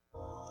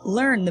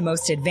Learn the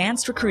most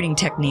advanced recruiting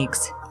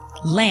techniques.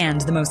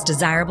 Land the most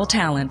desirable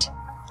talent.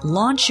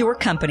 Launch your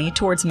company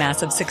towards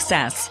massive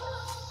success.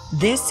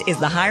 This is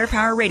the Higher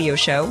Power Radio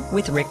Show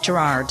with Rick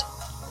Girard.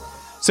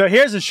 So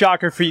here's a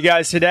shocker for you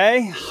guys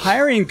today.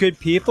 Hiring good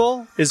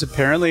people is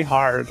apparently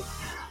hard.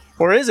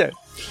 Or is it?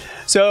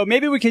 So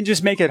maybe we can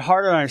just make it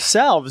hard on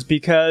ourselves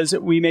because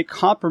we make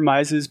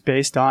compromises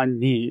based on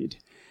need.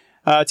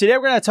 Today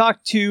we're going to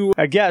talk to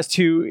a guest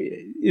who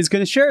is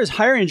going to share his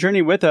hiring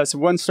journey with us,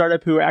 one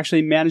startup who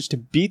actually managed to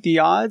beat the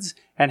odds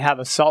and have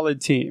a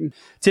solid team.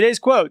 Today's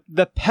quote: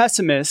 the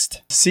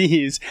pessimist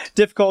sees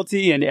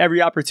difficulty in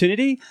every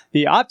opportunity.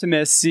 The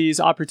optimist sees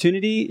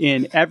opportunity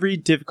in every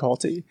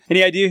difficulty.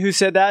 Any idea who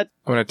said that?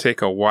 I'm going to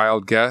take a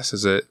wild guess.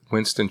 Is it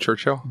Winston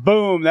Churchill?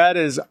 Boom. That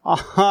is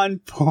on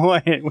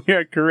point. We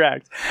are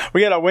correct. We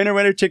got a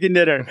winner, chicken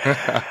dinner.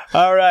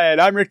 All right.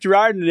 I'm Rick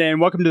Girard,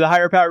 and welcome to the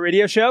Higher Power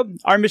Radio Show.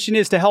 Our mission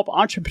is to help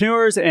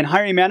entrepreneurs and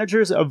hiring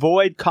managers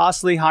avoid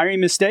costly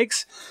hiring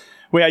mistakes.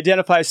 We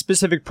identify a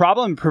specific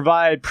problem and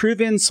provide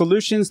proven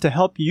solutions to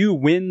help you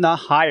win the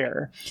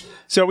hire.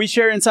 So we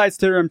share insights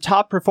from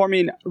top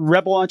performing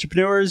rebel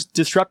entrepreneurs,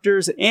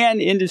 disruptors,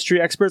 and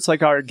industry experts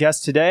like our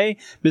guest today,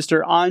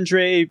 Mr.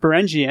 Andre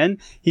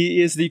Berengian.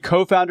 He is the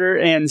co-founder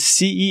and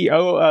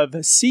CEO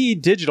of C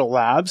Digital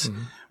Labs.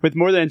 Mm-hmm. With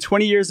more than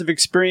 20 years of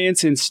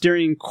experience in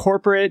steering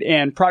corporate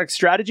and product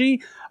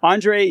strategy,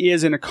 Andre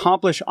is an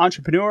accomplished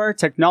entrepreneur,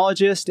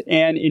 technologist,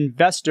 and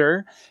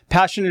investor,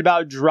 passionate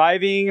about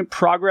driving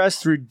progress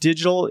through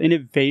digital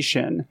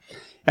innovation.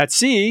 At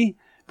C,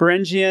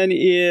 Berengian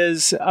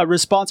is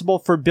responsible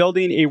for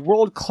building a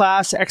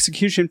world-class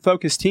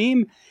execution-focused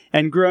team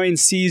and growing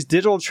C's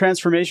digital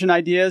transformation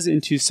ideas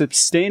into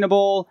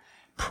sustainable,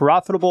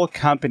 profitable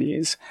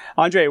companies.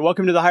 Andre,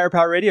 welcome to the Higher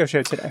Power Radio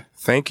Show today.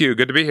 Thank you.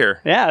 Good to be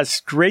here. Yeah, it's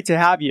great to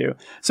have you.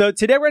 So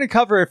today we're going to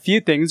cover a few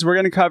things. We're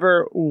going to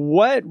cover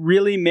what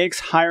really makes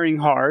hiring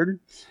hard,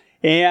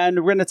 and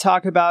we're going to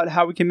talk about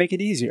how we can make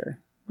it easier.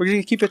 We're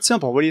going to keep it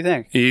simple. What do you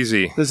think?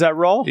 Easy. Does that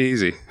roll?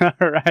 Easy. All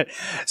right.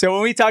 So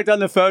when we talked on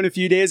the phone a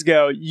few days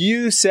ago,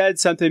 you said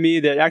something to me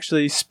that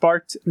actually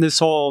sparked this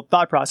whole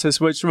thought process,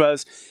 which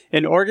was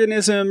an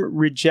organism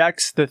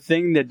rejects the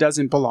thing that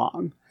doesn't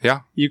belong.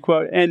 Yeah. You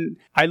quote, and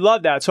I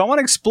love that. So I want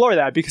to explore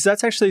that because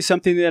that's actually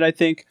something that I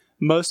think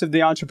most of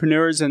the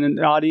entrepreneurs and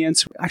the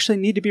audience actually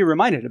need to be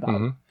reminded about.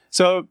 Mm-hmm.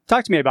 So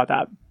talk to me about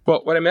that.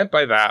 Well, what I meant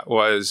by that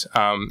was,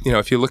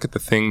 if you look at the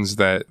things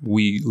that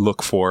we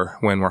look for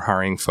when we're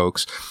hiring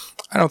folks,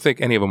 I don't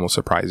think any of them will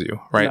surprise you,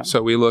 right? No.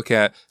 So we look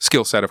at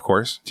skill set, of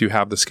course. Do you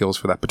have the skills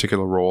for that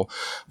particular role?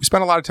 We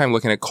spend a lot of time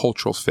looking at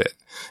cultural fit.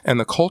 And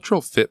the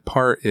cultural fit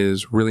part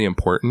is really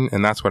important.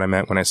 And that's what I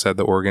meant when I said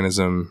the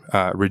organism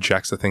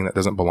rejects the thing that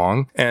doesn't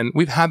belong. And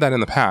we've had that in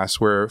the past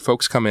where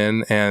folks come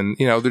in and,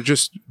 they're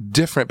just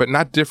different, but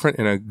not different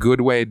in a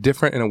good way,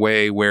 different in a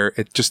way where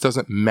it just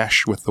doesn't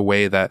mesh with the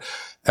way that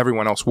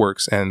everyone else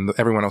works and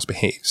everyone else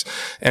behaves.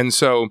 And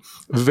so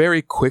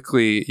very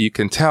quickly you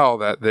can tell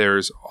that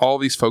there's all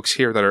these folks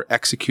here that are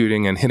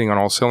executing and hitting on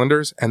all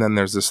cylinders. And then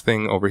there's this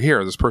thing over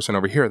here, this person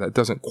over here that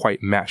doesn't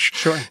quite mesh.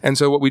 Sure. And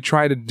so what we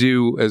try to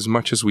do as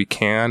much as we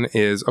can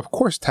is, of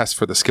course, test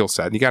for the skill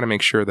set. You got to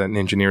make sure that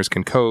engineers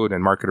can code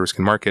and marketers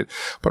can market,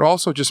 but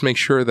also just make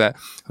sure that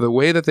the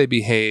way that they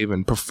behave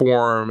and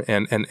perform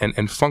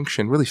and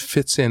function really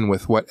fits in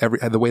with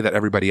the way that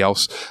everybody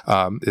else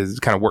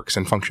is kind of works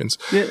and functions.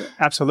 Yeah,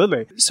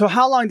 absolutely. So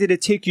how long did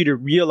it take you to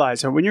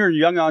realize that when you're a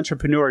young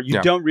entrepreneur,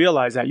 you don't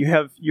realize that you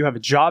have a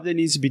job that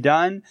needs to be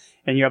done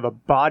and you have a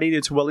body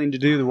that's willing to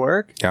do the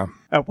work? Yeah.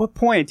 At what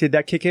point did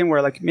that kick in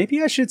where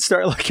maybe I should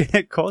start looking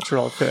at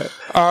cultural fit?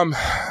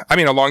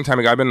 A long time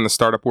ago. I've been in the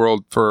startup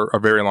world for a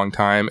very long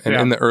time. And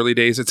in the early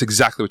days, it's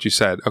exactly what you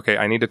said. Okay,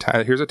 I need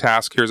here's a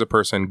task, here's a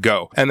person,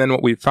 go. And then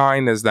what we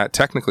find is that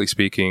technically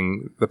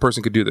speaking, the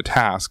person could do the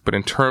task, but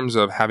in terms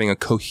of having a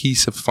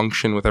cohesive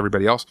function with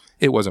everybody else,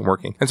 it wasn't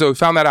working. And so we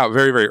found that out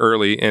very, very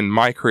early in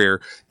my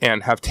career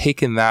and have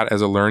taken that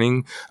as a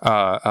learning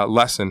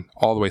lesson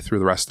all the way through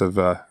the rest of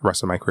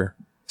my career.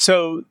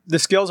 So the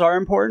skills are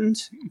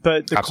important,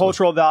 but the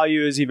cultural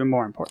value is even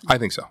more important. I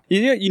think so.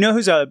 You know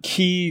who's a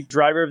key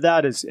driver of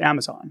that is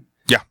Amazon.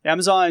 Yeah.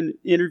 Amazon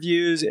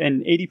interviews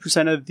and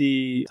 80% of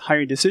the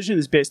hiring decision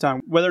is based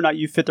on whether or not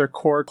you fit their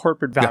core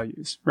corporate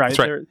values, right? That's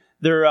right.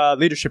 Their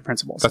leadership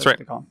principles. That's right.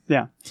 They call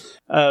them.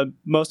 Yeah.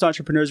 Most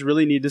entrepreneurs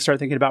really need to start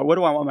thinking about what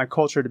do I want my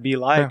culture to be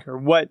like or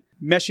what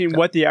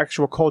the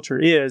actual culture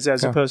is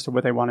as opposed to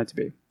what they want it to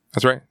be.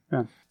 That's right.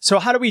 Yeah. So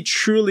how do we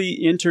truly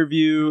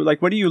interview?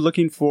 What are you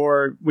looking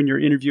for when you're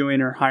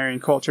interviewing or hiring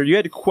culture? You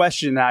had to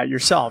question that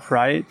yourself,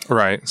 right?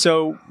 Right.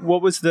 So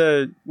what was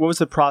the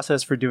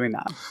process for doing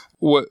that?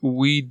 What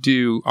we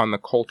do on the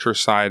culture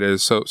side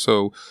is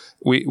so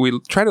we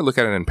try to look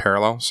at it in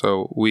parallel.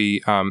 So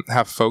we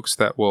have folks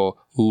that will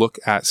look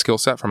at skill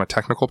set from a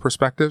technical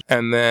perspective,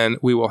 and then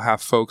we will have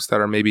folks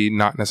that are maybe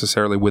not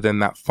necessarily within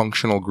that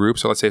functional group.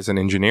 So let's say it's an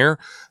engineer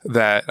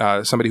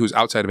that somebody who's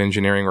outside of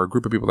engineering or a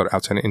group of people that are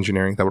outside of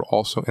engineering that would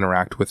also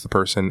interact with the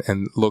person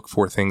and look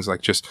for things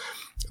like just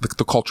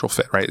the cultural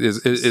fit, right?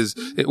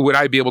 Would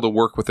I be able to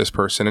work with this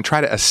person, and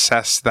try to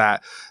assess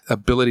that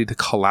ability to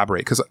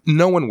collaborate? Because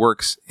no one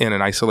works in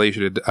an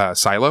isolated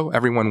silo.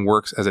 Everyone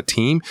works as a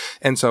team.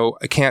 And so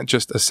I can't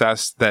just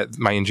assess that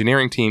my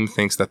engineering team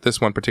thinks that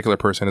this one particular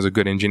person is a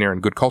good engineer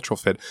and good cultural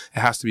fit. It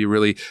has to be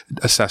really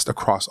assessed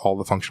across all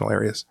the functional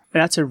areas.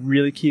 And that's a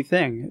really key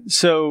thing.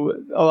 So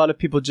a lot of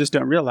people just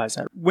don't realize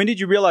that. When did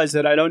you realize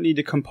that I don't need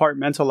to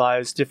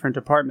compartmentalize different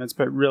departments,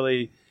 but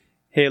really,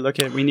 hey, look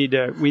at, we need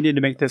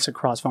to make this a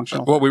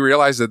cross-functional? Well, we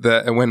realized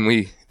that when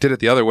we did it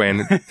the other way,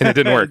 and it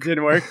didn't work. It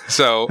didn't work.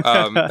 So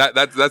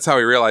that's how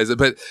we realized it.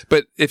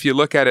 But if you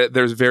look at it,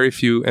 there's very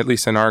few, at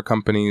least in our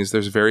companies,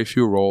 there's very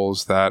few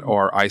roles that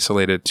are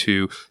isolated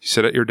to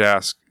sit at your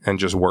desk and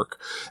just work.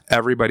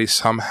 Everybody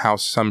somehow,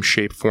 some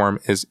shape, form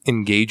is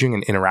engaging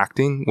and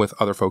interacting with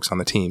other folks on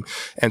the team.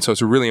 And so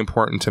it's really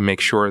important to make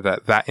sure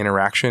that that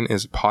interaction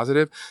is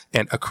positive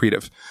and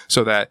accretive,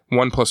 so that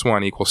 1 +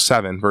 1 =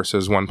 7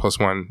 versus 1 +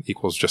 1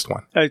 = just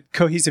 1. A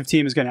cohesive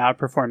team is going to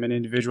outperform an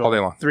individual all day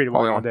long. 3 to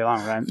 1 all day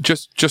long, right?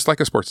 Just like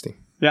a sports team.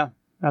 Yeah.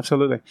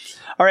 Absolutely.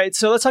 All right.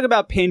 So let's talk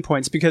about pain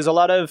points, because a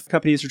lot of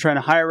companies are trying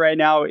to hire right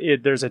now.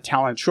 There's a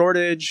talent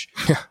shortage.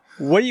 Yeah.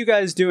 What are you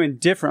guys doing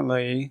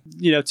differently,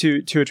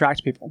 to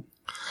attract people?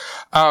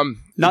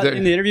 Not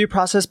in the interview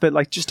process, but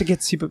like just to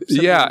get people.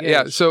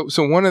 Yeah. So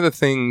one of the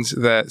things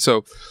that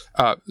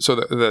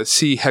the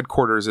C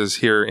headquarters is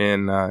here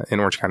in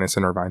Orange County. It's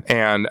in Irvine,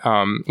 and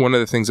one of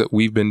the things that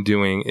we've been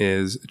doing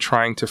is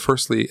trying to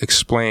firstly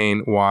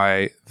explain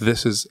why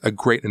this is a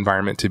great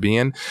environment to be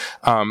in.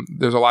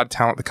 There's a lot of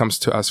talent that comes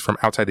to us from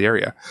outside the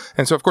area,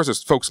 and so of course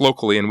there's folks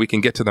locally, and we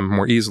can get to them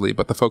more easily.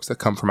 But the folks that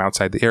come from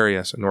outside the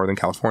area, so Northern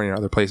California,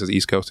 other places,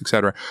 East Coast,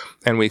 etc.,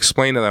 and we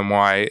explain to them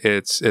why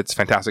it's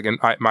fantastic. And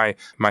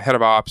my head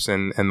of ops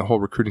and the whole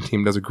recruiting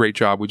team does a great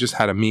job. We just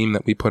had a meme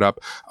that we put up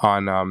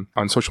on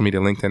social media,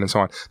 LinkedIn, and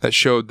so on, that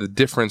showed the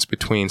difference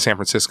between San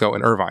Francisco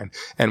and Irvine.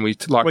 And we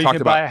talked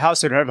about buy a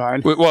house in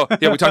Irvine. We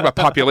talked about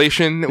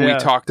population. Yeah. We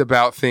talked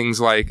about things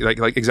like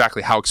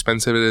exactly how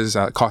expensive it is,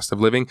 cost of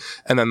living,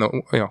 and then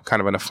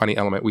kind of in a funny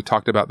element, we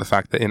talked about the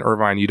fact that in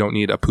Irvine you don't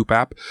need a poop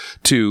app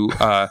to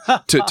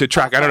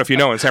track. I don't know if you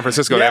know, in San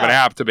Francisco they have an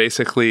app to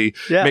basically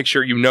make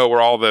sure you know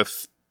where all the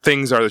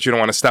things are that you don't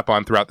want to step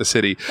on throughout the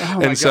city.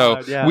 And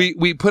so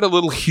we put a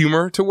little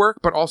humor to work,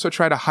 but also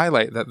try to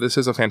highlight that this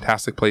is a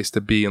fantastic place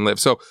to be and live.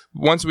 So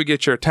once we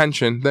get your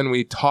attention, then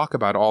we talk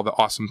about all the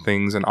awesome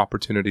things and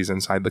opportunities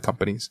inside the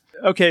companies.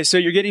 Okay, so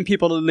you're getting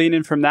people to lean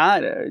in from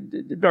that?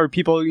 Are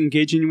people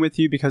engaging with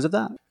you because of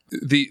that?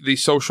 The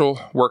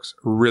social works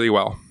really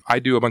well. I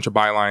do a bunch of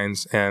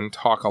bylines and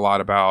talk a lot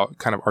about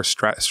kind of our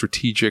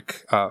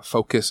strategic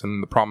focus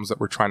and the problems that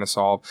we're trying to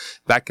solve.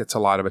 That gets a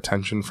lot of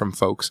attention from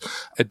folks.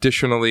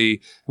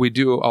 Additionally, we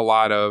do a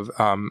lot of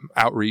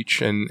outreach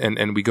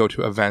and we go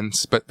to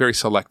events, but very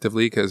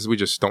selectively, because we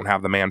just don't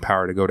have the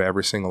manpower to go to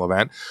every single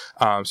event.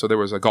 So there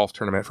was a golf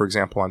tournament, for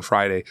example, on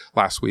Friday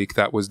last week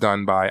that was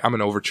done by, I'm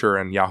an Overture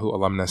and Yahoo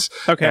alumnus.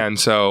 Okay. And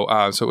so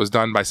it was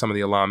done by some of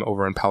the alum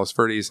over in Palos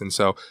Verdes. And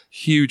so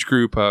huge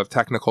group of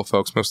technical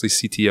folks, mostly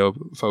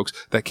CTO folks,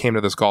 that came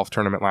to this golf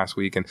tournament last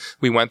week. And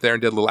we went there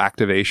and did a little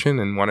activation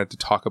and wanted to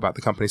talk about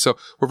the company. So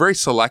we're very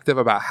selective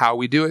about how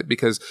we do it,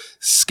 because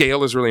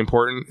scale is really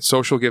important.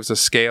 Social gives us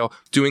scale.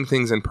 Doing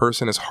things in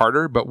person is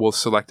harder, but we'll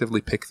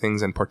selectively pick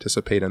things and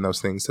participate in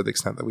those things to the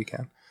extent that we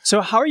can.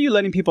 So how are you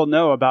letting people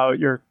know about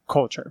your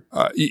culture?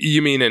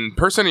 You mean in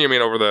person, or you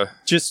mean over the...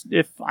 Just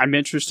if I'm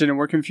interested in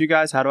working for you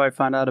guys, how do I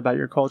find out about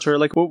your culture?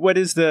 Like, what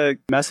is the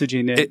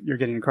messaging that you're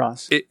getting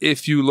across?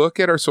 If you look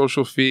at our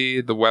social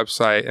feed, the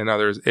website, and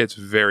others, it's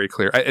very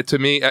clear. To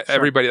me,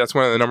 everybody, that's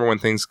one of the number one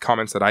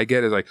comments that I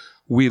get is like,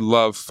 we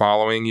love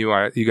following you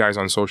guys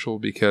on social,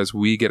 because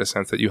we get a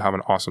sense that you have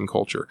an awesome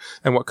culture.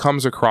 And what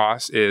comes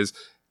across is,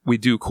 we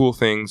do cool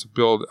things,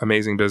 build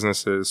amazing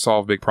businesses,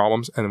 solve big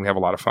problems, and then we have a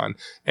lot of fun.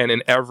 And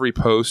in every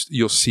post,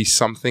 you'll see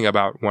something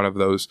about one of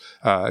those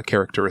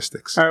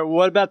characteristics. All right,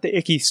 what about the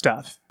icky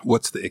stuff?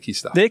 What's the icky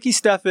stuff? The icky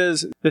stuff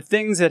is the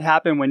things that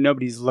happen when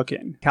nobody's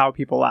looking, how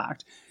people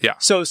act. Yeah.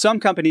 So some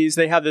companies,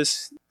 they have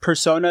this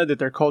persona that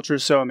their culture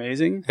is so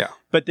amazing. Yeah.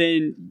 But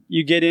then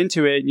you get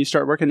into it and you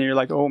start working there, you're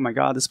like, oh my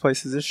God, this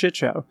place is a shit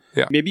show.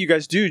 Yeah. Maybe you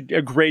guys do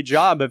a great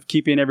job of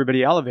keeping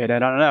everybody elevated. I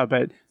don't know,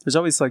 but there's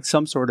always like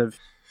some sort of...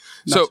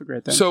 So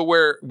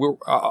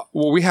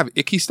we have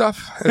icky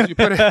stuff, as you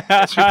put it.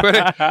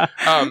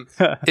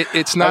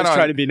 It's not. I was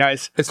trying to be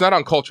nice. It's not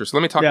on culture. So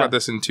let me talk about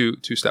this in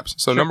two steps.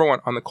 So number one,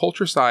 on the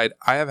culture side,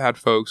 I have had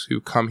folks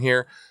who come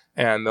here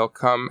and they'll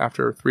come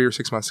after 3 or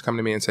 6 months to come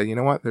to me and say, you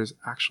know what? There's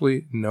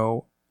actually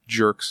no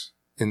jerks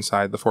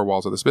inside the four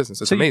walls of this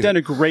business. It's amazing. You've done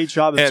a great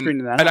job of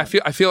screening that out. And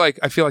I feel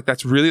like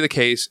that's really the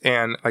case.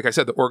 And like I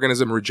said, the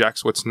organism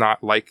rejects what's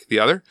not like the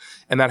other,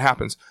 and that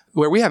happens.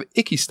 Where we have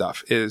icky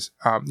stuff is,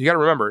 you got to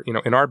remember,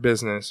 in our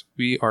business,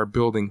 we are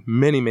building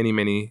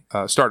many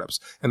startups,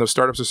 and those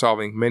startups are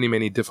solving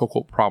many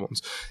difficult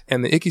problems.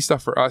 And the icky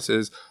stuff for us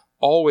is,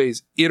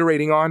 always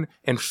iterating on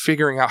and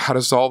figuring out how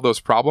to solve those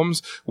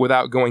problems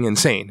without going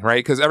insane,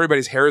 right? Because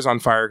everybody's hair is on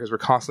fire because we're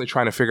constantly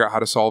trying to figure out how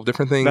to solve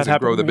different things and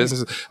grow the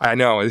business. I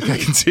know, I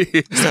can see.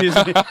 Excuse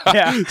me.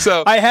 Yeah.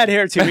 So I had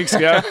hair 2 weeks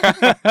ago.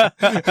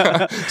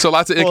 So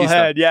lots of icky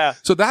stuff. Yeah.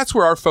 So that's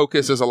where our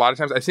focus is a lot of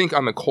times. I think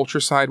on the culture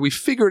side, we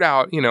figured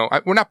out,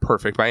 we're not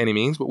perfect by any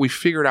means, but we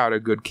figured out a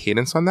good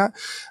cadence on that.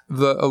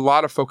 A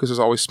lot of focus is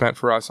always spent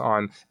for us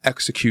on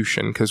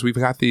execution because we've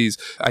got these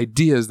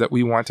ideas that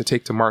we want to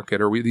take to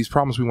market or these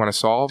problems we want to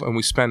solve, and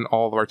we spend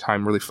all of our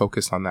time really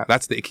focused on that.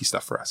 That's the icky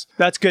stuff for us.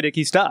 That's good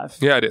icky stuff.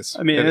 Yeah, it is.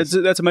 I mean,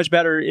 that's a much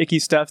better icky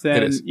stuff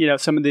than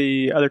some of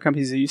the other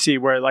companies that you see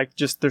where like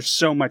just there's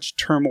so much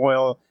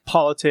turmoil,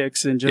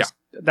 politics, and just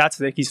that's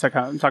the icky stuff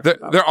I'm talking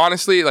about. They're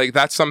honestly like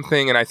that's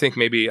something, and I think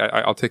maybe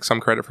I'll take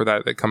some credit for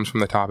that comes from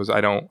the top. Is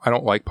I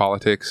don't like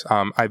politics.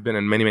 I've been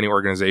in many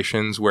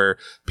organizations where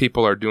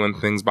people are doing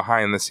things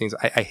behind the scenes.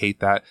 I hate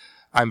that.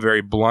 I'm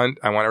very blunt.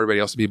 I want everybody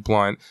else to be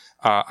blunt.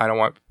 I don't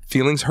want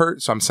feelings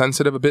hurt, so I'm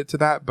sensitive a bit to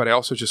that, but I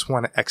also just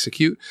want to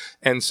execute.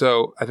 And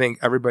so I think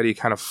everybody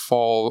kind of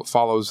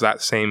follows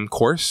that same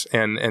course.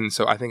 And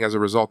so I think as a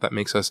result, that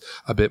makes us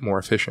a bit more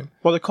efficient.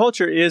 Well, the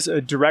culture is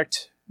a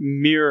direct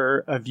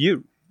mirror of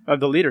you, of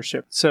the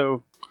leadership.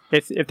 So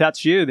if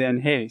that's you,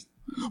 then hey.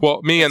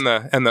 Well, me and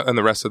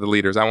the rest of the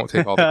leaders, I won't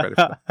take all the credit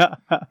for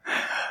that.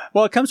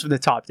 Well, it comes from the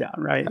top down,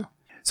 right? Yeah.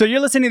 So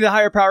you're listening to the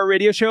Higher Power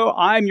Radio Show.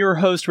 I'm your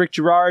host, Rick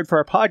Girard. For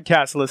our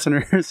podcast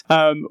listeners,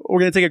 we're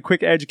going to take a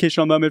quick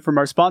educational moment from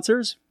our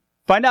sponsors.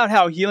 Find out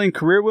how healing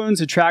career wounds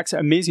attracts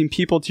amazing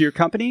people to your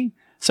company.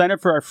 Sign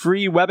up for our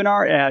free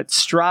webinar at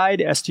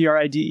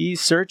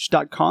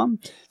search.com.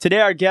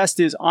 Today, our guest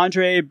is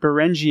Andre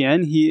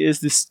Berengian. He is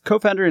the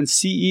co-founder and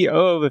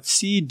CEO of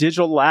C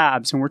Digital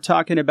Labs, and we're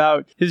talking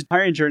about his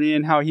hiring journey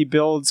and how he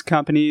builds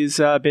companies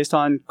based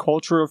on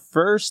culture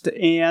first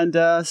and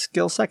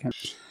skill second.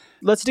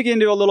 Let's dig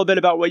into a little bit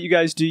about what you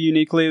guys do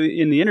uniquely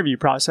in the interview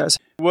process.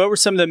 What were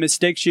some of the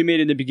mistakes you made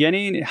in the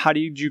beginning? How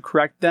did you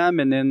correct them?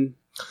 And then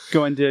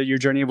go into your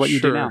journey of what you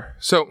do now.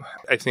 So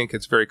I think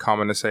it's very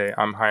common to say,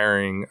 I'm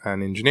hiring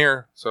an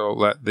engineer, so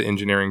let the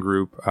engineering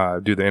group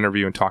do the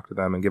interview and talk to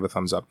them and give a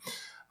thumbs up.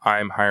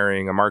 I'm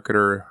hiring a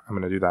marketer, I'm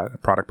going to do that, a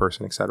product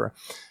person, etc.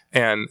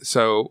 And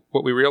so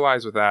what we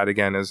realize with that,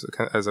 again, is,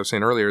 as I was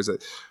saying earlier, is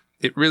that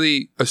it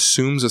really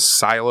assumes a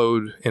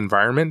siloed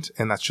environment,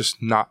 and that's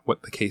just not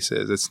what the case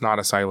is. It's not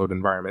a siloed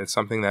environment. It's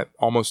something that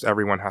almost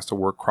everyone has to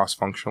work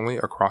cross-functionally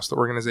across the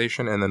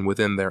organization and then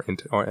within their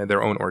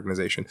own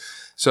organization.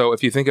 So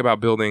if you think about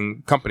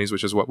building companies,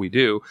 which is what we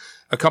do,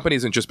 a company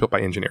isn't just built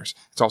by engineers.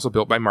 It's also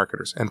built by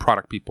marketers and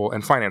product people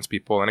and finance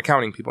people and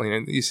accounting people.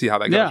 You see how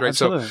that goes, right?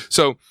 Absolutely.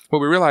 So what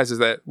we realize is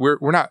that we're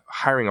not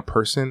hiring a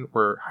person,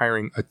 we're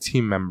hiring a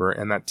team member,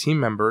 and that team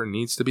member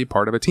needs to be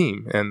part of a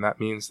team. And that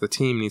means the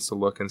team needs to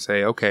look and say,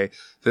 okay,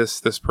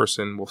 this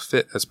person will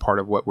fit as part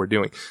of what we're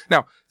doing.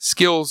 Now,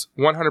 skills,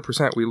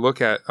 100%, we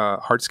look at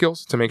hard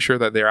skills to make sure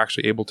that they're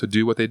actually able to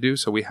do what they do.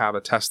 So we have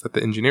a test that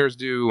the engineers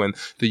do and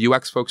the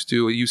UX folks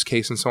do, a use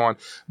case and so on.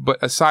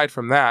 But aside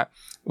from that,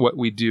 what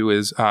we do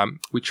is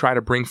we try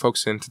to bring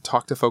folks in to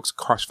talk to folks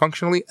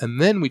cross-functionally, and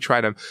then we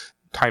try to,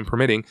 time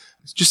permitting,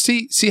 just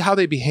see how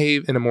they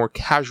behave in a more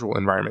casual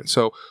environment.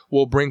 So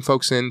we'll bring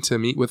folks in to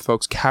meet with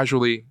folks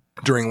casually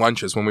during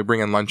lunches. When we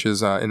bring in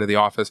lunches into the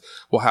office,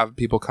 we'll have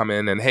people come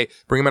in and, hey,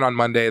 bring them in on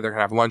Monday. They're going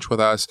to have lunch with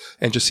us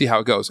and just see how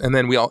it goes. And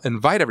then we'll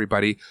invite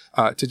everybody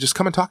to just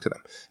come and talk to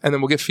them. And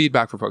then we'll get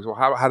feedback from folks. Well,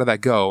 how did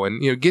that go?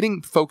 And,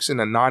 getting folks in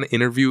a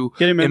non-interview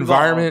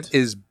environment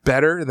is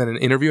better than an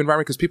interview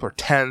environment because people are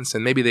tense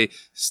and maybe they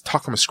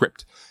talk from a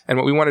script. And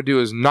what we want to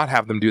do is not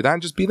have them do that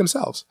and just be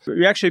themselves.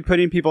 You're actually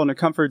putting people in a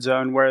comfort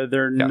zone where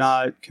they're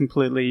not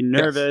completely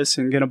nervous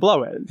and going to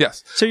blow it.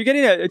 Yes. So you're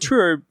getting a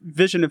truer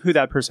vision of who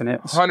that person is.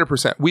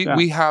 100%. We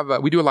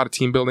do a lot of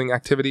team building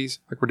activities.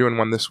 Like we're doing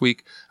one this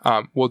week.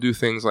 We'll do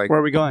things like where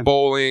are we going?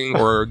 Bowling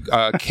or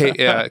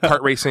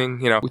kart racing.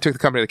 We took the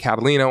company to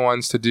Catalina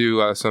once to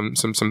do some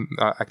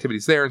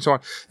activities there and so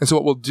on. And so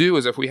what we'll do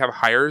is if we have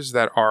hires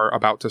that are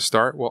about to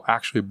start, we'll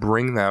actually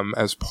bring them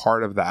as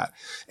part of that.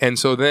 And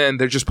so then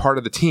they're just part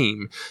of the team.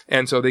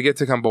 And so they get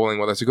to come bowling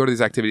with us, to go to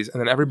these activities,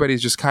 and then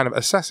everybody's just kind of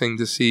assessing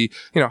to see,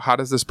 how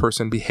does this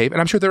person behave? And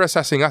I'm sure they're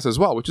assessing us as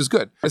well, which is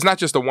good. It's not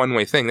just a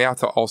one-way thing. They have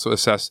to also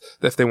assess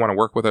if they want to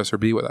work with us or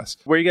be with us.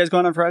 Where are you guys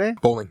going on Friday?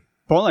 Bowling.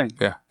 Bowling?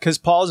 Yeah. Because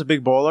Paul's a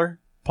big bowler.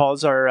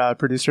 Paul's our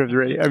producer of the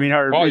radio.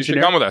 Our Paul, you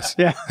should come with us.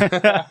 Yeah.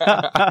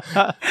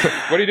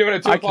 What are you doing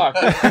at 2 o'clock?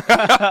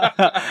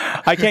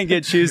 I can't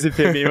get shoes that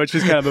fit me, which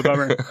is kind of a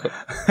bummer.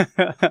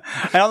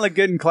 I don't look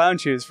good in clown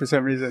shoes for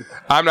some reason.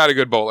 I'm not a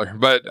good bowler,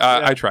 but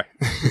I try.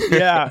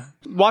 Yeah.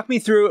 Walk me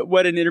through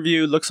what an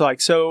interview looks like.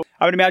 So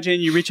I would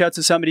imagine you reach out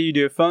to somebody, you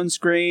do a phone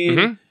screen.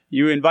 Mm-hmm.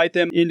 You invite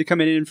them in to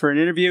come in for an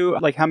interview.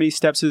 Like how many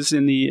steps is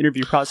in the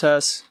interview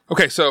process?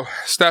 Okay, so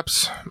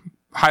steps.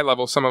 high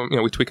level, some of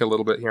them, we tweak a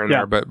little bit here and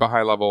there, but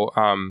high level,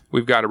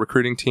 we've got a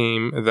recruiting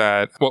team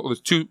that,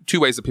 there's two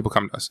ways that people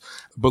come to us.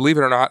 Believe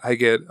it or not, I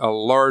get a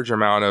large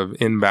amount of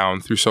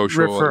inbound through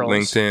social,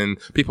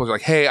 LinkedIn. People are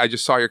like, hey, I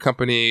just saw your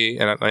company,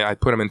 and I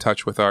put them in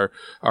touch with our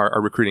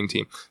recruiting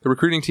team. The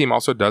recruiting team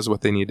also does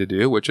what they need to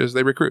do, which is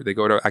they recruit. They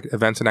go to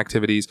events and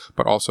activities,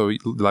 but also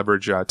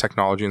leverage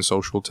technology and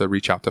social to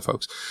reach out to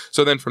folks.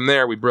 So then from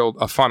there, we build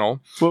a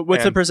funnel.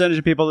 What's the percentage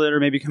of people that are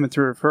maybe coming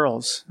through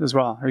referrals as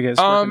well? Are you guys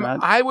working that?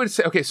 I would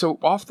say, okay, so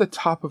off the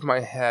top of my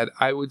head,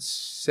 I would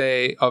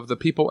say of the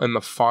people in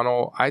the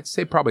funnel, I'd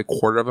say probably a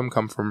quarter of them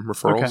come from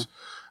referrals. Okay.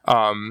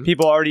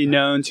 People already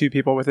known to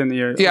people within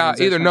the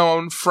either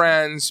known,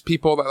 friends,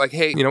 people that like,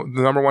 hey, the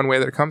number one way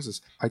that it comes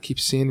is I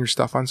keep seeing your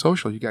stuff on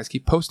social. You guys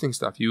keep posting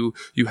stuff. You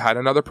had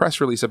another press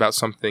release about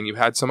something. You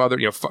had some other,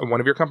 one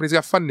of your companies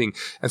got funding,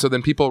 and so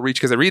then people reach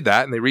because they read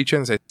that and they reach in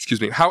and say, excuse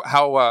me, how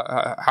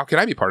can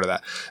I be part of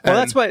that?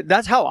 Well,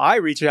 that's how I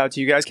reached out to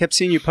you guys. Kept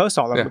seeing you post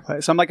all over the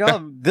place. I'm like,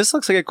 this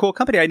looks like a cool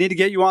company. I need to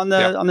get you on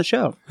the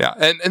show. Yeah,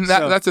 and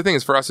that's the thing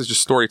is for us is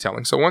just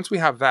storytelling. So once we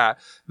have that,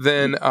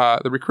 then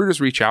the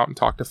recruiters reach out and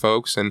talk to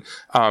folks, and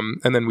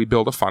then we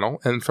build a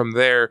funnel. And from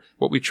there,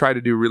 what we try to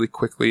do really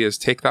quickly is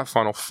take that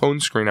funnel, phone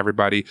screen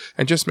everybody,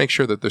 and just make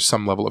sure that there's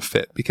some level of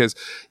fit, because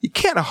you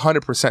can't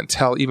 100%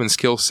 tell even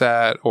skill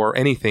set or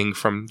anything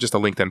from just a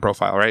LinkedIn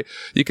profile, right?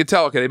 You could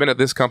tell, okay, they've been at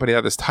this company, they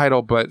have this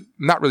title, but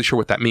not really sure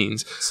what that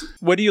means.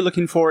 What are you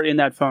looking for in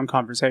that phone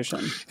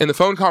conversation? In the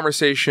phone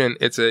conversation,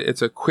 it's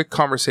a quick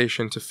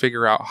conversation to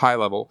figure out high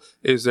level.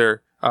 Is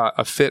there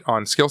a fit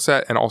on skill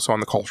set and also on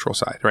the cultural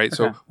side, right?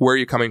 Okay. So where are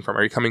you coming from?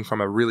 Are you coming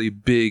from a really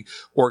big,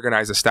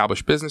 organized,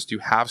 established business? Do you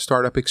have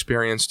startup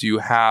experience? Do you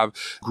have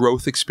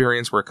growth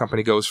experience where a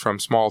company goes from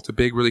small to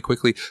big really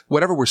quickly?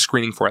 Whatever we're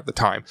screening for at the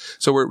time.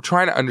 So we're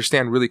trying to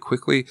understand really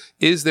quickly,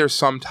 is there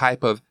some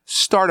type of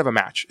start of a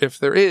match? If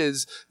there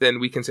is, then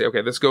we can say,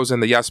 okay, this goes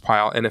in the yes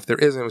pile. And if there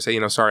isn't, we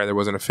say, sorry, there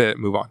wasn't a fit,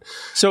 move on.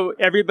 So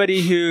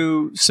everybody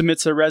who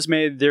submits a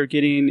resume, they're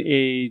getting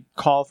a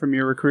call from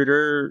your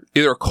recruiter?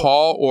 Either a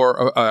call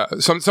or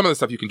some of the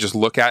stuff you can just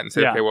look at and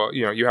say, okay, well,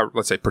 you have,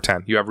 let's say,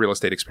 pretend you have real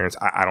estate experience.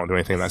 I don't do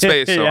anything in that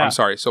space, so I'm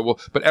sorry. So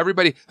but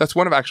everybody, that's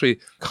one of actually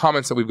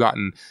comments that we've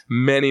gotten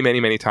many, many,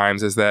 many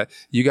times is that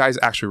you guys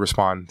actually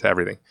respond to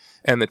everything.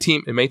 And the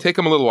team, it may take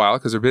them a little while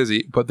because they're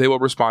busy, but they will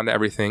respond to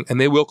everything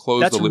and they will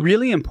close the loop. That's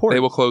really important.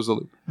 They will close the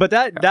loop. But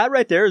that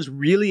right there is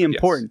really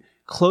important. Yes.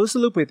 Close the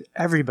loop with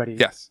everybody.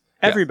 Yes.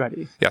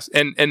 Everybody. Yes.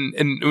 And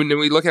when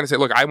we look at it and say,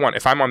 look,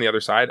 if I'm on the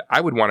other side,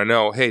 I would want to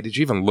know, hey, did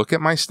you even look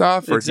at my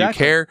stuff or do you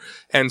care?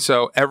 And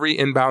so every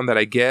inbound that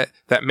I get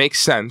that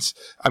makes sense,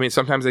 I mean,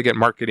 sometimes they get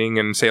marketing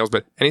and sales,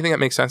 but anything that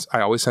makes sense,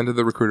 I always send to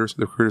the recruiters.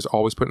 The recruiters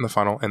always put in the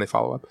funnel and they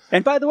follow up.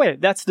 And by the way,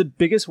 that's the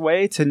biggest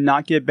way to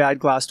not get bad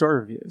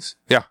Glassdoor reviews.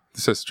 Yeah,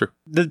 this is true.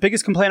 The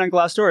biggest complaint on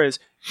Glassdoor is,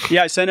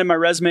 I sent in my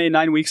resume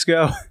 9 weeks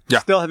ago. Yeah.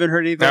 Still haven't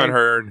heard anything. Haven't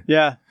heard.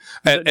 Yeah.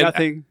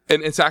 Nothing.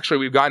 And it's actually,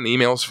 we've gotten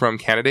emails from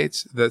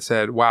candidates that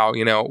said, wow,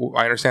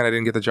 I understand I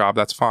didn't get the job.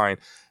 That's fine.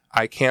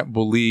 I can't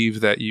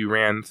believe that you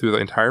ran through the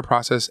entire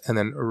process and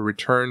then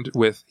returned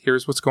with,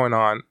 here's what's going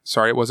on.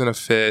 Sorry, it wasn't a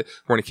fit.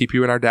 We're going to keep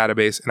you in our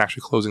database and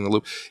actually closing the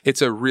loop.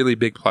 It's a really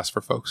big plus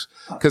for folks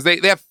because they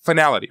have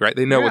finality, right?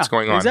 They know what's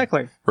going on.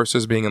 Exactly.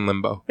 Versus being in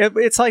limbo.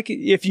 It's like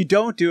if you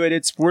don't do it,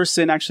 it's worse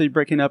than actually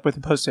breaking up with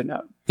a Post-it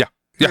note. Yeah.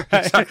 Yeah,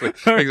 exactly.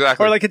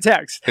 Exactly. Or like a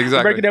text. Exactly.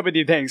 I'm breaking up with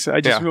you, thanks. I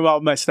just move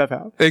all my stuff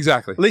out.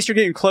 Exactly. At least you're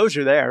getting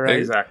closure there, right?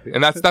 Exactly.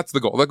 And that's the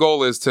goal. The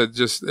goal is to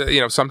just,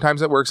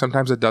 sometimes it works,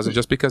 sometimes it doesn't.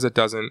 Just because it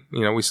doesn't,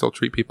 we still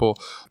treat people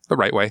the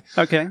right way.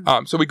 Okay.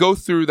 So we go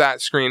through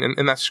that screen, and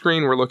in that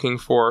screen, we're looking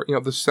for,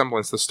 the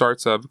semblance, the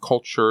starts of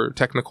culture,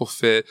 technical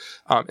fit,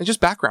 and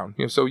just background.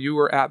 So you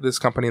were at this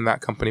company and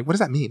that company. What does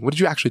that mean? What did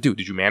you actually do?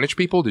 Did you manage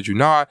people? Did you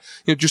not?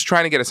 Just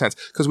trying to get a sense.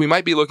 Because we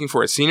might be looking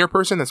for a senior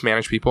person that's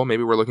managed people.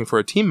 Maybe we're looking for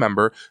a team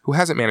member who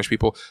hasn't managed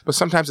people, but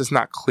sometimes it's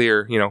not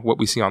clear, what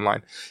we see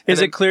online.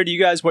 Is it clear to you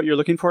guys what you're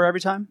looking for every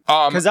time?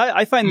 Because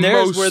I find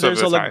there's where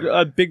there's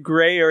a big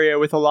gray area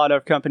with a lot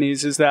of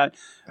companies is that,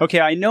 okay,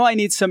 I know I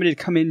need somebody to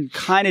come in,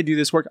 kind of do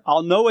this work.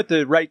 I'll know what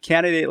the right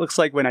candidate looks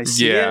like when I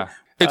see it.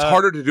 It's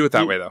harder to do it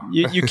that way, though.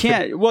 You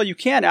can't. Well, you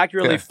can't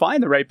accurately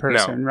find the right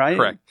person, right?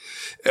 Correct.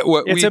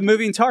 It's a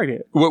moving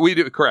target. What we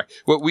do, correct.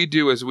 What we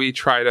do is we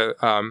try to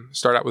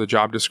start out with a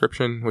job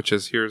description, which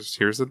is here's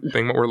the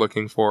thing that we're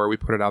looking for. We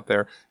put it out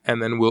there, and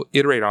then we'll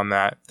iterate on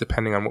that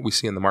depending on what we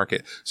see in the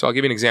market. So I'll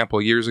give you an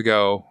example. Years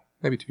ago,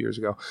 maybe 2 years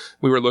ago,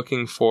 we were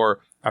looking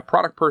for a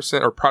product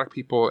person or product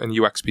people and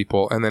UX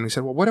people. And then we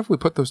said, well, what if we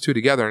put those two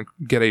together and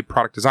get a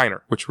product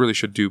designer, which really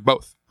should do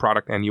both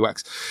product and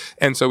UX.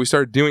 And so we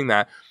started doing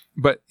that.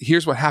 But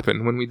here's what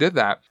happened. When we did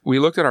that, we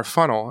looked at our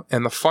funnel,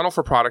 and the funnel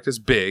for product is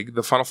big.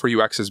 The funnel for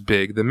UX is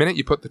big. The minute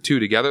you put the two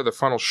together, the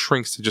funnel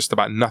shrinks to just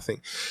about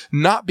nothing.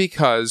 Not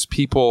because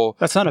people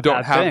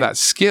don't have that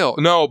skill.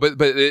 No, but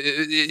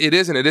it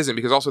is and it isn't,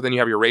 because also then you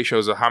have your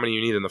ratios of how many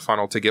you need in the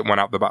funnel to get one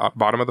out the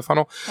bottom of the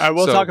funnel. All right,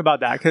 we'll talk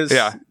about that, because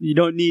you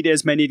don't need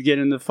as many to get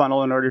in the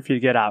funnel in order for you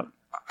to get out.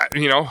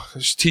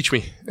 Just teach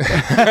me.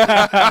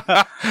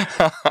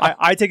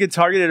 I take a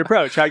targeted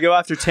approach. I go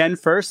after 10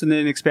 first and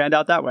then expand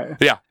out that way.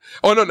 Yeah.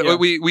 Oh, no. Yeah.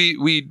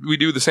 We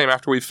do the same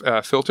after we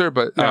filter,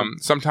 but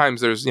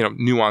sometimes there's,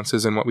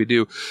 nuances in what we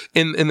do.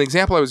 In the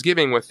example I was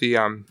giving with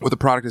the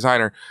product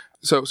designer,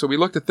 so we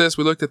looked at this,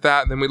 we looked at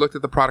that, and then we looked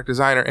at the product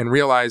designer and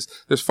realized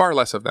there's far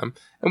less of them.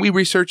 And we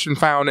researched and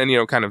found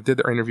and, kind of did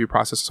the interview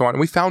process and so on.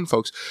 And we found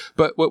folks.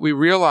 But what we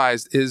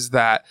realized is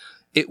that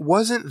it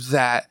wasn't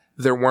that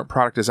there weren't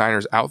product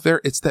designers out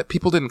there. It's that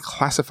people didn't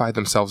classify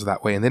themselves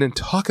that way and they didn't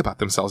talk about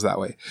themselves that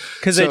way.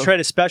 Because they try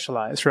to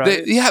specialize,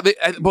 right?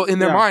 Well, in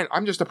their mind,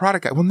 I'm just a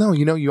product guy. Well, no,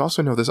 you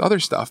also know this other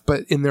stuff.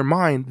 But in their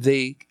mind,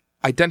 they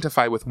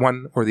identify with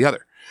one or the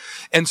other.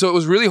 And so it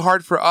was really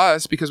hard for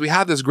us because we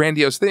had this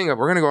grandiose thing of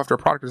we're going to go after a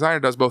product designer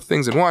who does both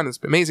things in one. It's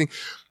amazing.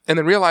 And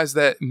then realize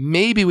that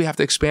maybe we have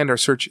to expand our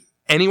search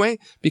anyway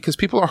because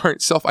people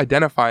aren't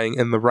self-identifying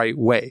in the right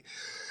way.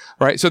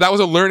 Right. So that was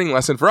a learning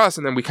lesson for us.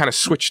 And then we kind of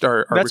switched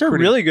our That's a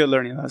really good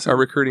learning lesson. Our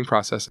recruiting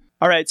process.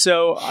 All right.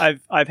 So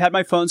I've had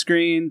my phone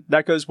screen.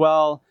 That goes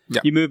well. Yeah.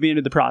 You move me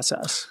into the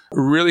process.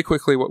 Really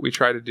quickly, what we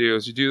try to do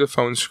is you do the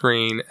phone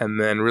screen and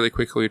then really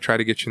quickly we try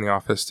to get you in the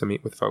office to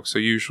meet with folks. So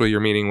usually you're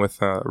meeting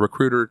with a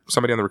recruiter,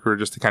 somebody on the recruiter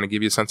just to kind of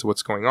give you a sense of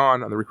what's going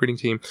on the recruiting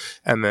team.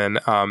 And then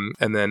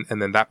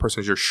that person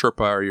is your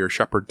Sherpa or your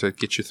shepherd to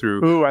get you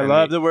through. Ooh, I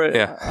love the word.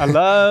 Yeah. I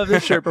love the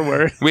Sherpa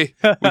word. we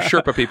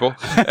Sherpa people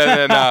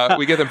and then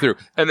we get them through.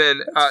 And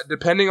then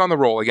depending on the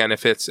role, again,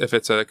 if it's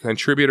a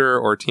contributor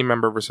or a team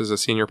member versus a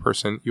senior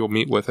person, you'll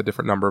meet with a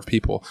different number of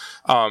people.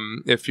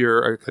 If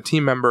you're a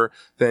team member,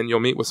 then you'll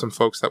meet with some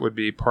folks that would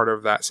be part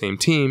of that same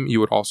team. You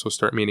would also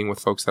start meeting with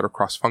folks that are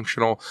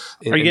cross-functional.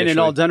 Are you getting it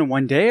all done in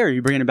one day or are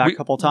you bringing it back a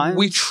couple times?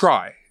 We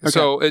try. Okay.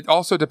 So it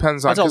also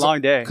depends on... That's a long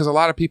day. Because a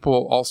lot of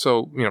people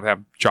also,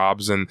 have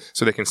jobs and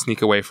so they can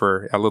sneak away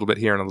for a little bit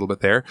here and a little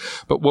bit there.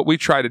 But what we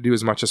try to do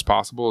as much as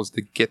possible is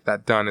to get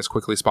that done as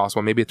quickly as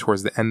possible. Maybe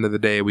towards the end of the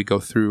day, we go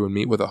through and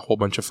meet with a whole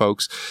bunch of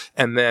folks.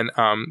 And then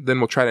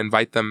we'll try to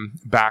invite them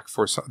back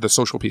for the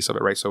social piece of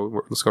it, right?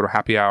 So let's go to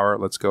happy hour.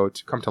 Let's go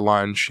to come to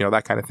lunch,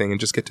 that kind of thing, and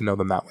just get to know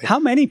them that way. How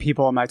many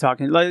people am I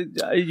talking? Like,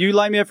 you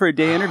line me up for a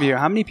day interview.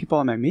 How many people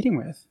am I meeting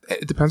with?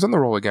 It depends on the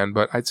role again,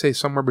 but I'd say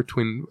somewhere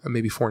between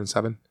maybe 4 and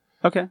 7.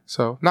 Okay.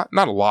 So not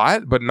a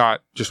lot, but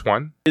not just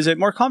one. Is it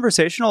more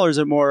conversational or is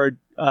it more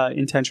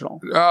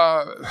intentional?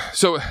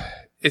 So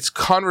it's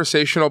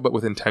conversational, but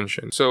with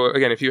intention. So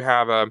again, if you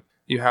have a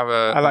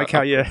product,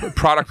 if you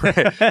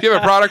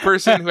have a product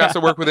person who has to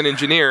work with an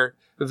engineer,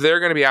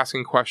 they're going to be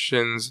asking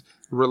questions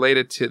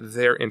related to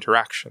their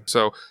interaction.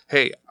 So,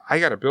 hey, I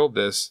got to build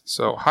this.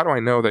 So how do I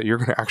know that you're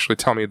going to actually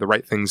tell me the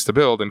right things to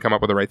build and come up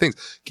with the right things?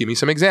 Give me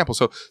some examples.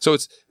 So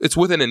it's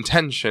with an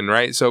intention,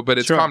 right? So, but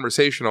it's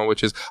conversational,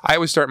 which is, I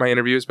always start my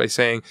interviews by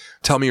saying,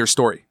 tell me your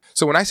story.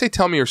 So when I say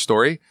tell me your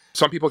story,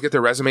 some people get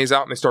their resumes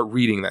out and they start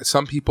reading that.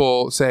 Some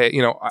people say,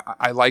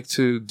 I like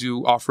to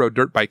do off-road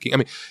dirt biking. I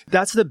mean,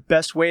 that's the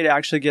best way to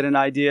actually get an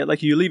idea.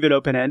 Like you leave it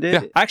open-ended.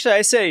 Yeah. Actually,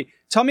 I say,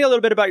 tell me a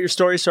little bit about your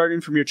story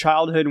starting from your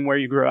childhood and where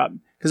you grew up.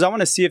 Because I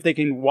want to see if they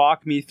can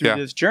walk me through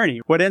this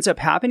journey. What ends up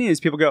happening is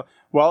people go,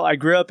 well, I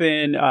grew up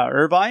in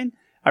Irvine.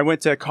 I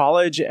went to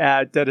college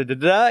at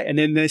da-da-da-da. And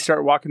then they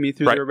start walking me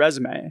through their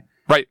resume.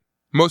 Right.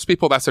 Most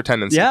people, that's their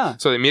tendency. Yeah.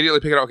 So they immediately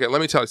pick it up. Okay, let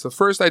me tell you. So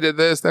first I did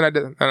this, then I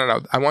did...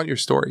 No. I want your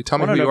story. Tell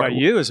me who you are. About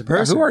you as a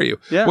person. Who are you?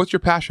 Yeah. What's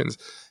your passions?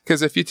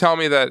 Because if you tell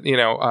me that,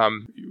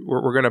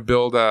 we're going to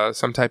build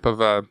some type of,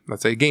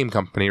 let's say, game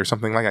company or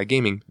something like a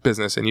gaming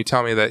business, and you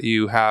tell me that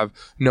you have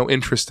no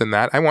interest in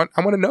that, I want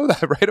to know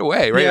that right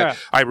away, right? Yeah. Like,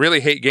 I really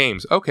hate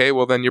games. Okay,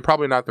 well, then you're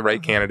probably not the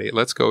right candidate.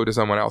 Let's go to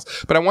someone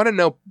else. But I want to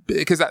know,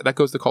 because that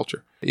goes to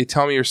culture. You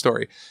tell me your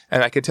story,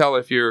 and I can tell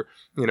if you're,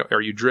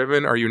 are you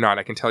driven? Are you not?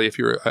 I can tell you if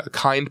you're a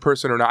kind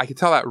person or not. I can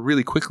tell that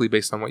really quickly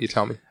based on what you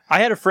tell me.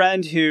 I had a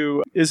friend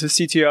who is a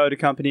CTO at a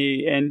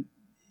company, and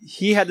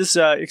he had this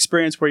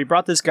experience where he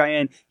brought this guy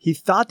in. He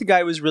thought the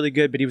guy was really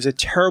good, but he was a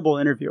terrible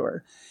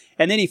interviewer.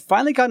 And then he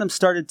finally got him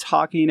started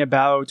talking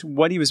about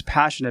what he was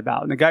passionate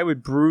about. And the guy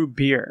would brew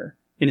beer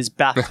in his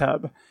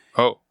bathtub.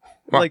 Oh.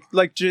 Wow.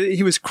 Like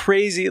he was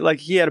crazy. Like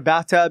he had a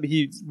bathtub.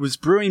 He was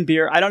brewing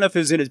beer. I don't know if it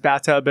was in his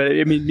bathtub, but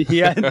I mean, he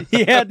had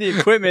the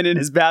equipment in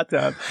his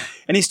bathtub.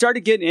 And he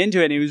started getting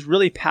into it. And he was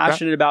really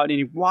passionate about it. And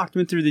he walked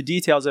him through the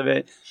details of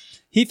it.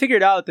 He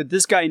figured out that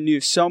this guy knew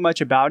so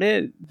much about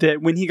it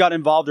that when he got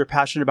involved or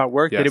passionate about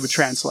work, that it would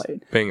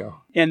translate.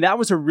 Bingo. And that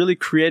was a really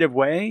creative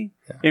way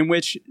in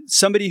which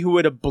somebody who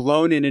would have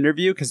blown an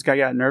interview because the guy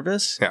got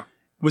nervous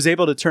was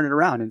able to turn it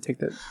around and take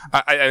that.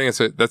 I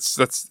think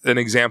that's an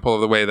example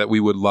of the way that we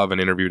would love an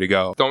interview to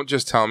go. Don't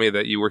just tell me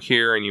that you were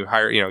here and you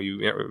hire,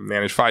 you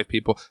manage 5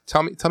 people.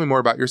 Tell me more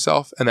about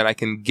yourself, and then I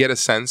can get a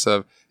sense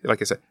of,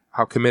 like I said,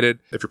 How committed?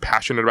 If you're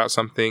passionate about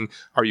something,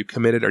 are you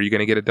committed? Are you going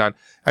to get it done?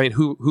 I mean,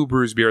 who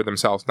brews beer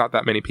themselves? Not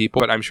that many people,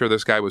 but I'm sure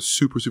this guy was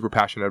super, super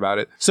passionate about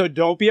it. So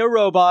don't be a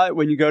robot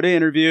when you go to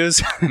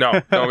interviews.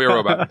 No, don't be a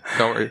robot.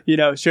 Don't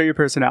worry. Show your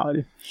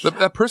personality.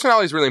 That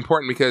personality is really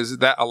important because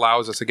that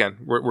allows us, again,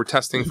 we're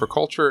testing for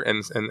culture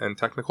and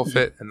technical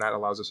fit, and that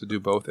allows us to do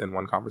both in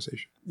one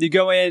conversation. You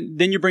go in,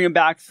 then you bring them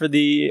back for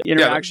the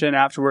interaction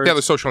afterwards. Yeah,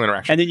 the social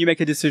interaction. And then you make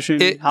a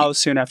decision how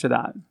soon after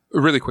that?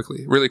 Really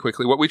quickly.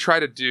 What we try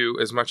to do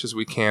as much as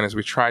we can is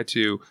we try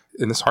to,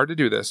 and it's hard to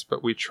do this,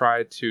 but we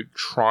try to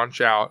tranche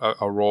out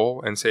a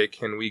role and say,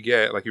 can we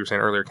get, like you were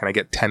saying earlier, can I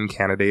get 10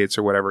 candidates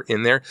or whatever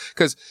in there?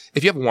 Because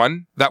if you have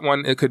one, that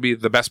one, it could be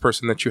the best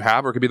person that you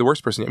have, or it could be the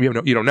worst person. You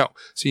don't know.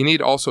 So you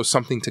need also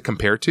something to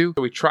compare to.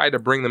 So we try to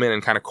bring them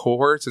in kind of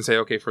cohorts and say,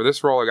 okay, for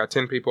this role, I got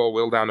 10 people,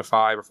 whittle down to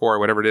 5 or 4 or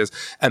whatever it is,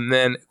 and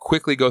then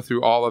quickly go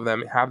through all of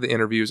them, have the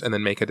interviews, and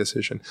then make a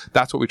decision.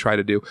 That's what we try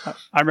to do.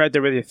 I'm right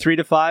there with you. 3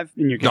 to 5,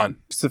 and you're good. Done.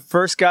 So the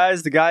first guy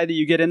is the guy that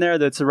you get in there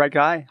that's the right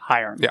guy,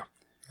 hire him. Yeah.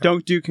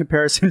 Don't do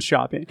comparison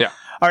shopping. Yeah.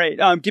 All right.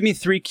 Give me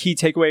 3 key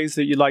takeaways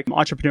that you'd like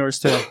entrepreneurs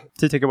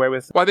to take away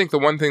with. Well, I think the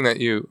one thing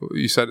that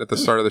you said at the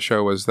start of the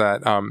show was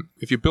that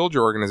if you build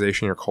your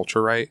organization, your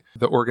culture right,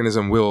 the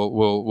organism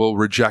will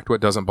reject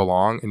what doesn't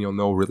belong, and you'll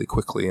know really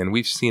quickly. And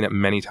we've seen it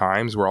many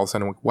times where all of a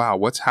sudden, wow,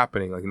 what's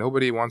happening? Like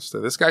nobody wants to.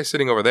 This guy's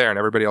sitting over there, and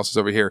everybody else is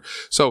over here.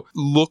 So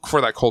look for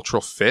that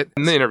cultural fit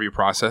in the interview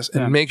process,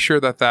 and make sure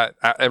that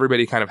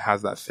everybody kind of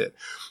has that fit.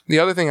 The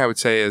other thing I would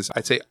say is,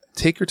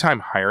 take your time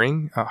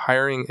hiring.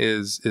 Hiring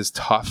is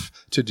tough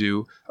to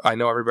do. I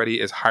know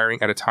everybody is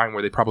hiring at a time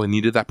where they probably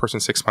needed that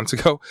person 6 months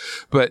ago,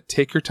 but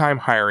take your time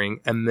hiring.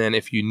 And then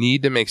if you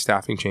need to make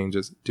staffing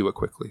changes, do it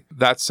quickly.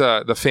 That's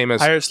the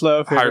famous hire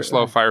slow,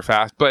 fire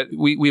fast. But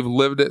we've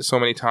lived it so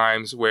many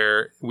times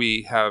where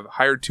we have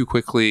hired too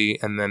quickly,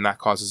 and then that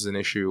causes an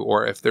issue.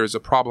 Or if there's a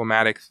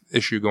problematic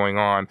issue going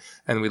on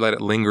and we let it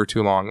linger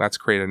too long, that's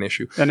created an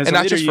issue. And as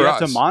a leader, you have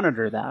to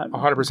monitor that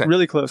 100%.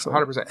 Really closely.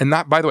 100%. And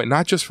by the way,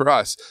 not just for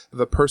us,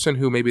 the person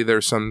who maybe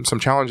there's some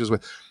challenges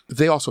with,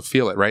 they also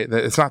feel it, right?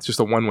 It's not just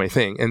a one-way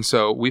thing. And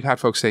so we've had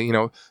folks say,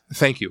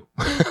 thank you.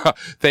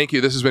 Thank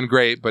you. This has been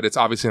great, but it's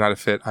obviously not a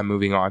fit. I'm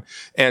moving on.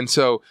 And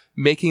so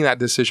making that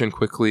decision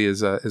quickly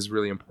is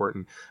really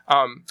important.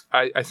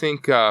 I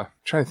think,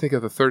 trying to think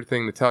of the third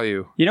thing to tell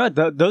you. You know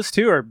what? Those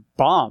 2 are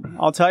bomb.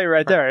 I'll tell you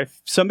right there.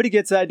 If somebody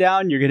gets that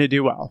down, you're going to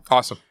do well.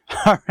 Awesome.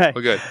 All right.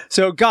 Well, good.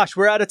 So, gosh,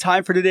 we're out of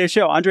time for today's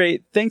show.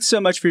 Andre, thanks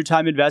so much for your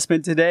time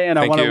investment today. And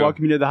I want to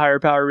welcome you to the Higher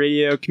Power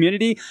Radio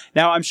community.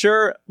 Now, I'm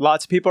sure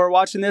lots of people are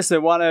watching this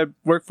that want to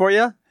work for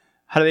you.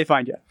 How do they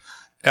find you?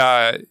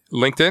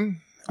 LinkedIn.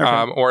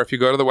 Okay. Or if you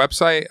go to the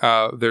website,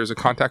 there's a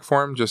contact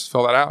form. Just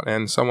fill that out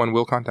and someone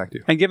will contact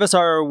you. And give us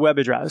our web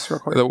address real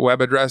quick. The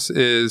web address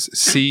is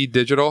CIE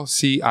Digital,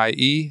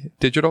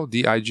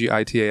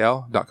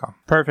 digital.com.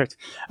 Perfect.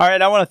 All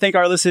right. I want to thank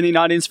our listening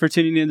audience for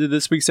tuning into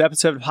this week's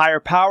episode of Higher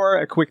Power.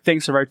 A quick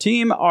thanks to our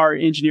team, our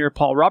engineer,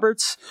 Paul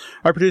Roberts,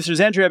 our producers,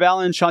 Andrea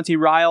Ballin, Shanti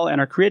Ryle,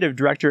 and our creative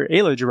director,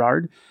 Ayla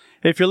Gerard.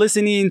 If you're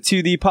listening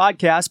to the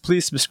podcast,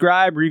 please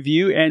subscribe,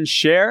 review, and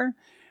share.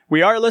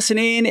 We are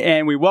listening,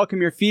 and we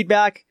welcome your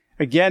feedback.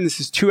 Again,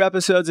 this is 2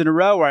 episodes in a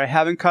row where I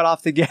haven't cut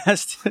off the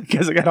guest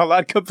because I got a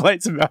lot of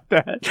complaints about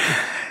that.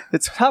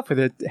 It's tough with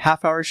a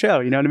half-hour show,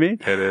 you know what I mean?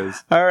 It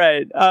is. All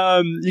right.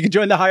 You can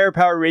join the Higher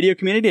Power Radio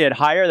community at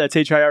Higher, that's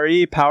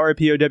HIRE, Power,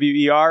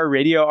 POWER,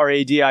 Radio,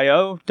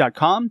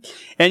 RADIO.com.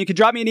 And you can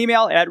drop me an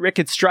email at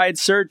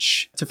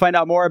Rick@StrideSearch to find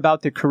out more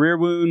about the Career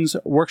Wounds,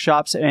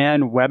 workshops,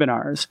 and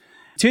webinars.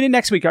 Tune in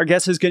next week. Our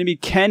guest is going to be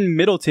Ken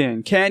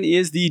Middleton. Ken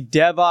is the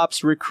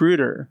DevOps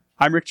recruiter.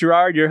 I'm Rick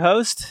Gerard, your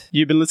host.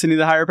 You've been listening to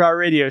the Higher Power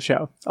Radio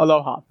Show.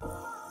 Aloha.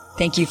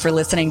 Thank you for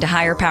listening to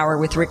Higher Power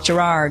with Rick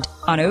Gerard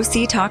on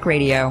OC Talk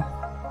Radio.